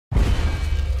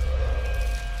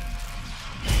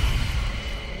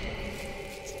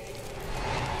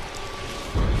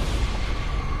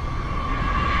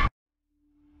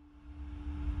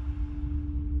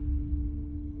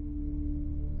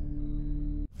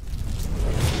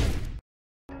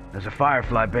There's a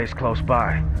Firefly base close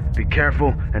by. Be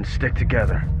careful and stick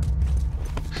together.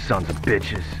 Sons of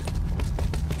bitches.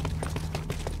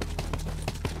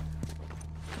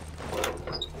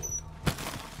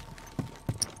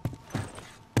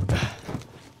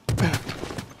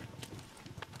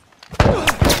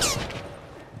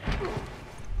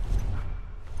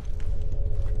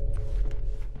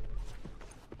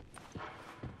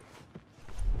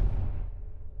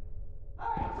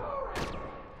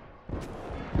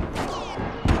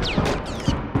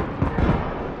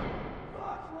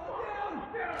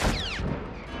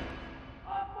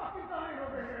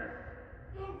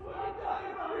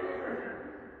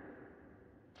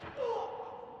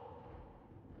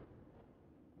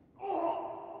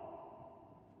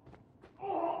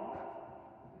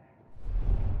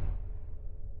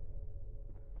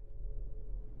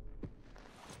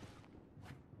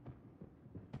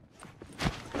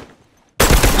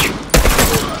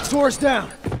 Doors down!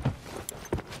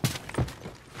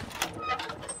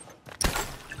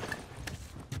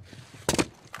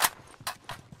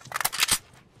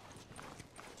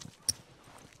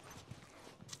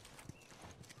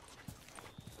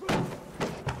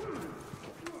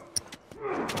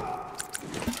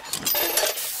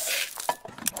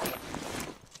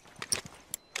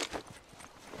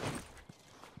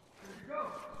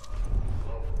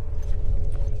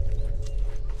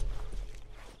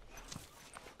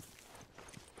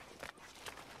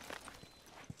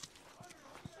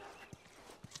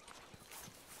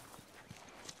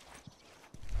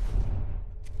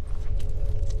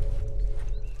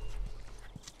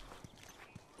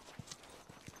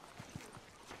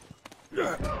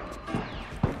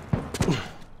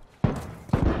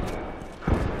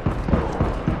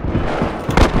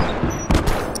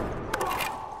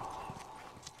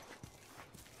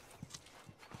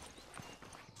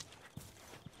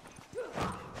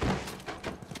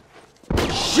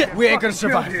 Shit, we ain't gonna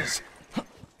survive this.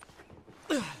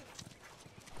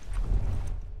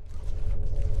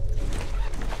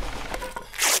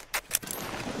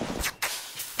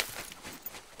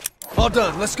 All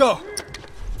done, let's go.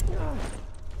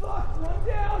 Fuck, I'm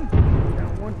down.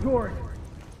 Down one door.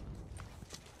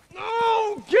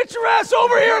 No! Get your ass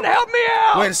over here and help me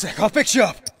out! Wait a sec, I'll fix you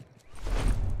up.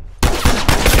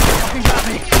 Fucking got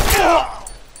me.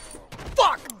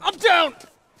 Fuck, I'm down.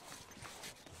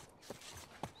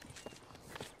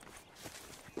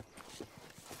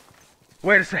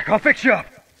 Wait a sec, I'll fix you up.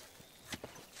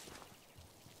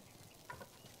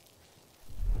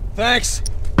 Thanks.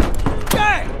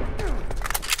 Hey!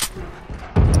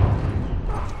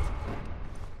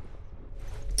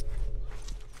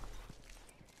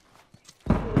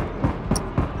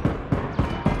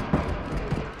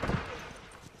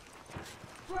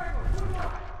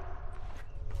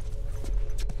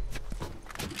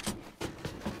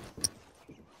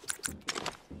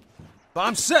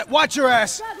 I'm set, watch your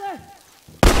ass.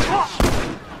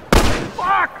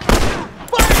 Fuck!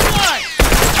 Firefly!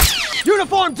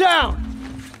 Uniform down!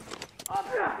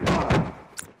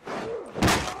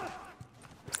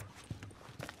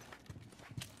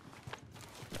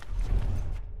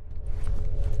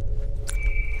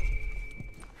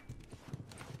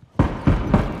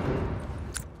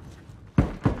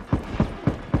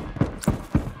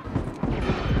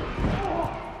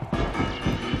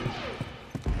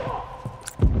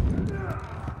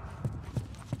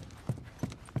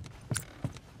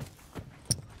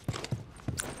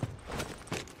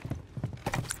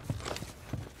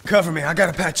 Cover me, I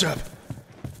gotta patch up.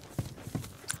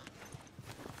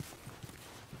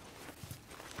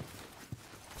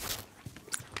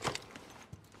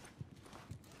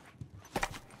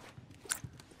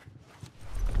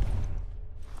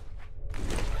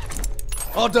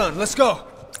 All done, let's go.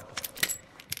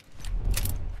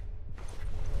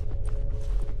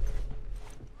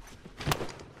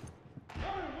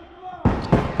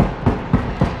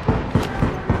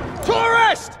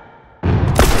 Tourist!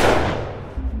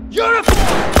 Uniform!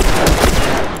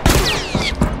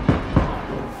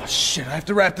 Oh, shit, I have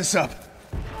to wrap this up.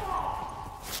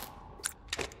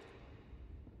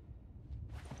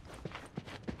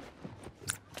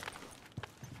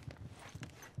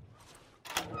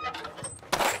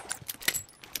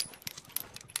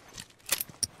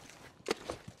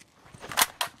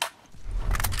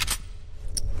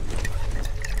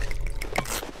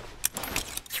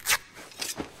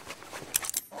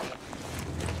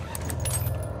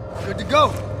 Good to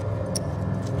go.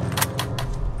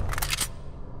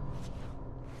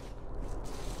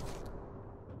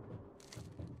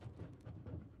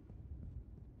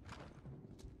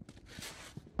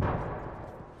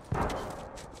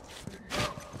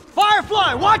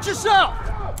 Firefly, watch yourself!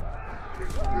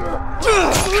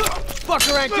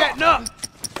 Fucker ain't getting up!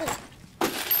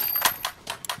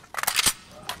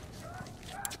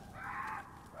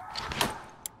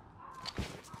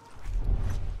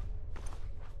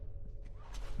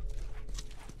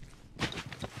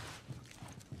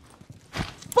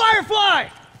 Firefly!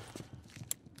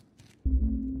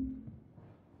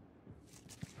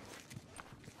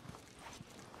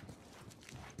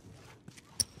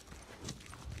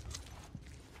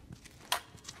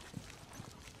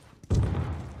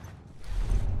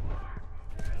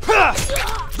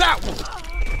 That one!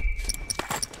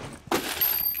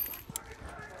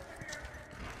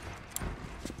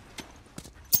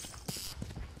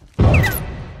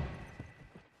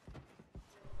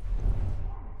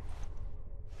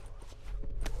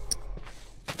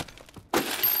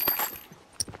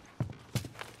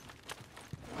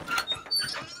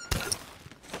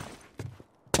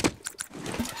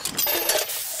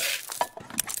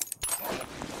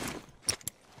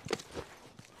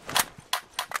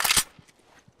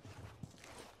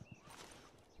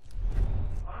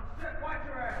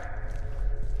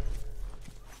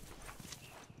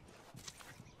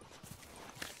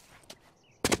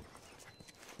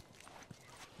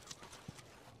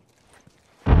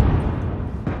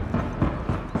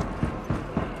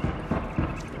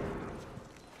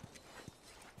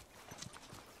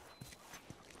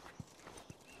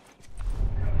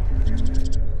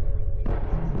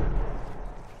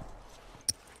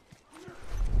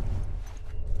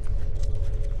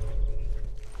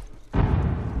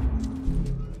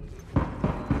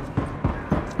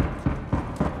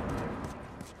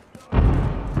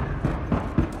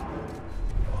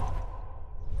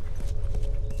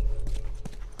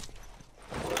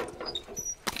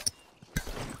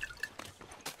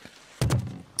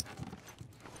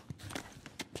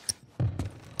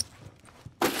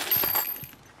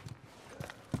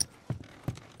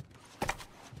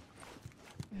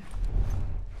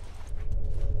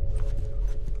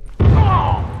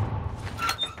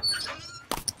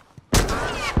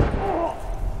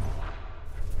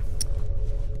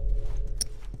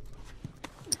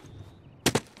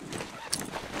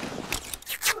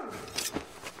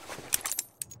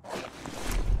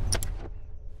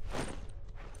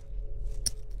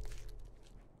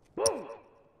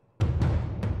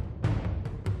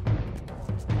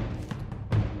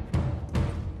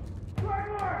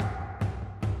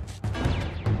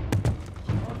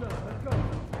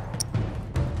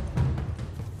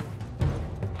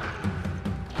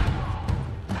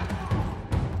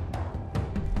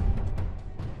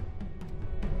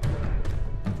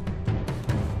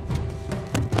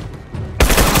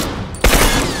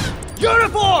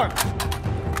 Uniform!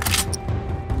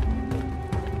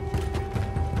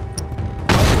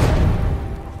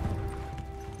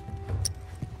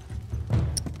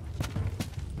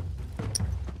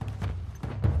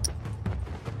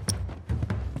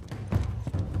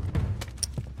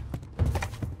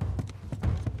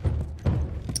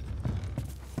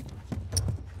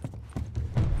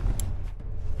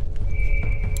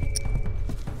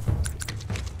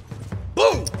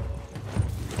 Boom!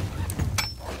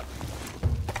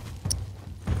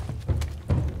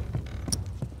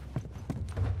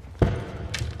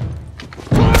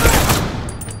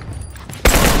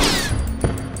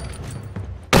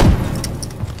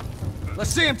 Let's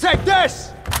see him take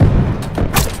this! I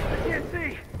can't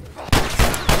see.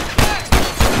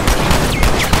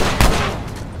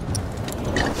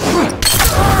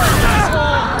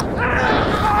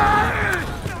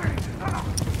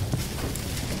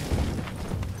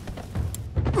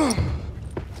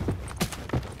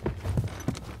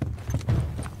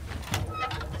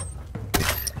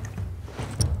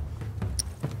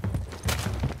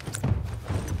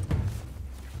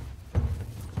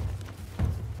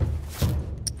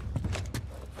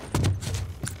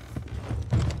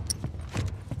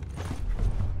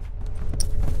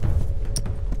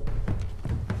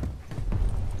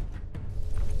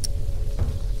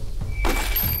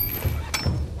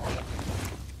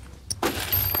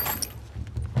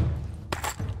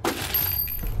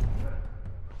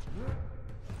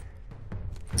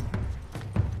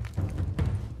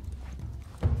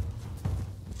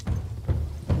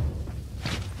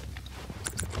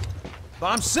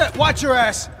 Bomb set, watch your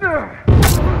ass!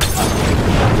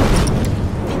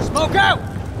 Smoke out!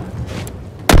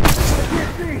 I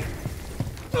can't see.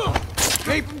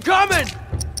 Keep them coming!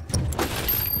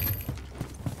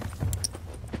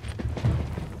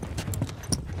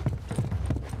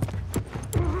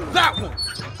 That one!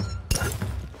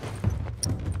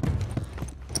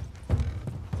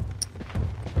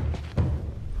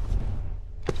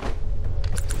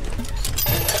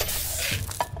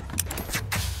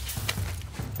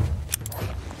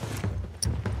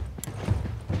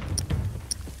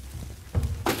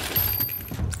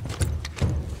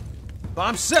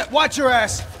 I'm set. Watch your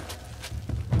ass.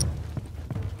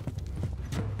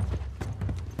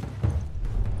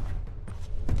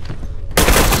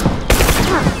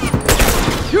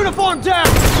 Uniform down!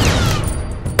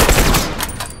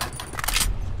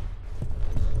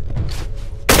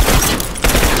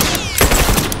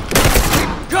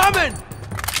 Coming!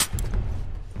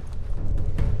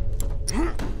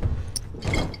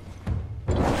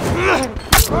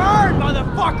 Burn,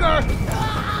 motherfucker!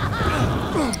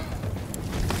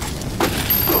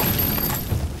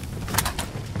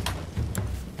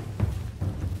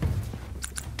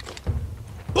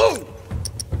 Boom!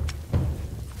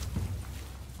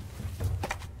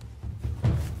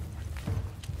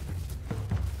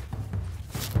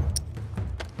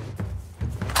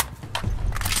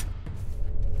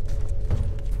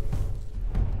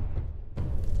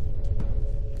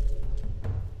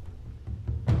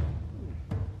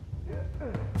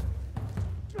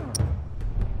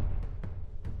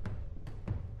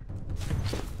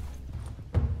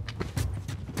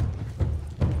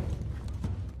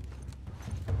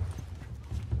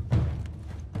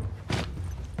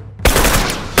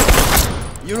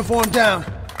 Uniform down.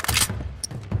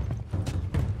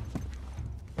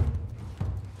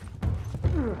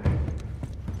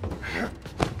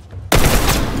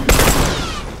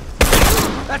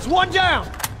 That's one down.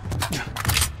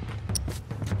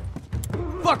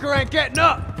 Fucker ain't getting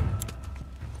up.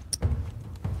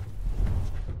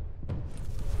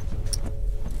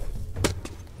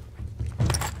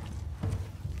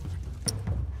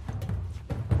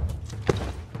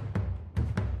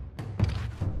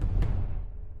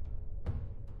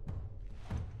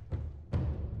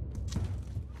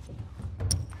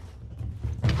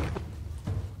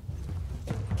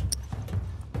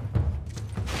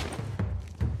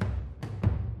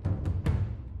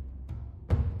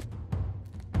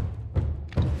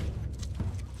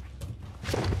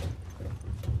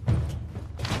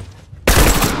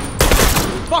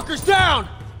 Fucker's down!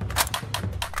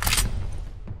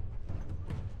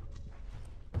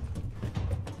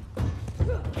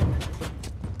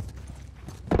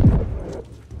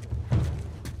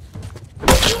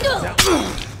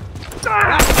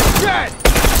 That's dead!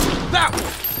 That one!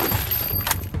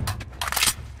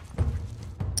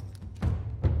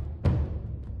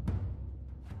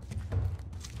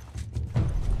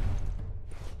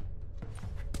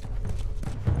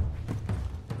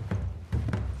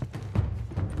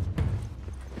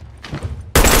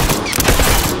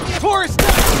 Tourist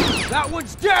down! That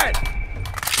one's dead!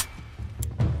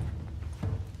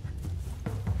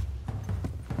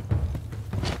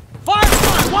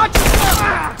 Firefly, watch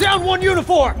yourself! Down one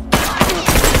uniform!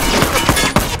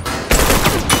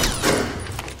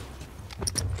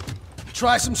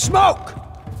 Try some smoke!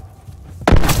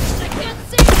 I can't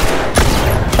see!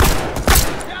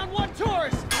 Down one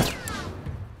tourist!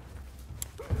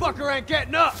 Fucker ain't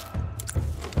getting up!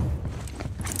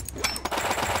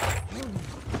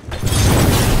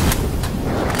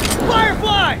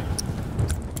 Firefly!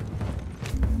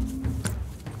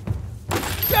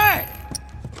 Dead!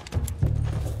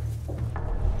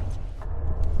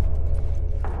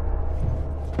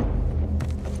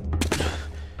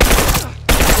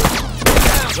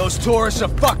 Those tourists are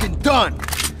fucking done!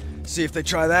 See if they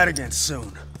try that again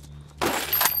soon.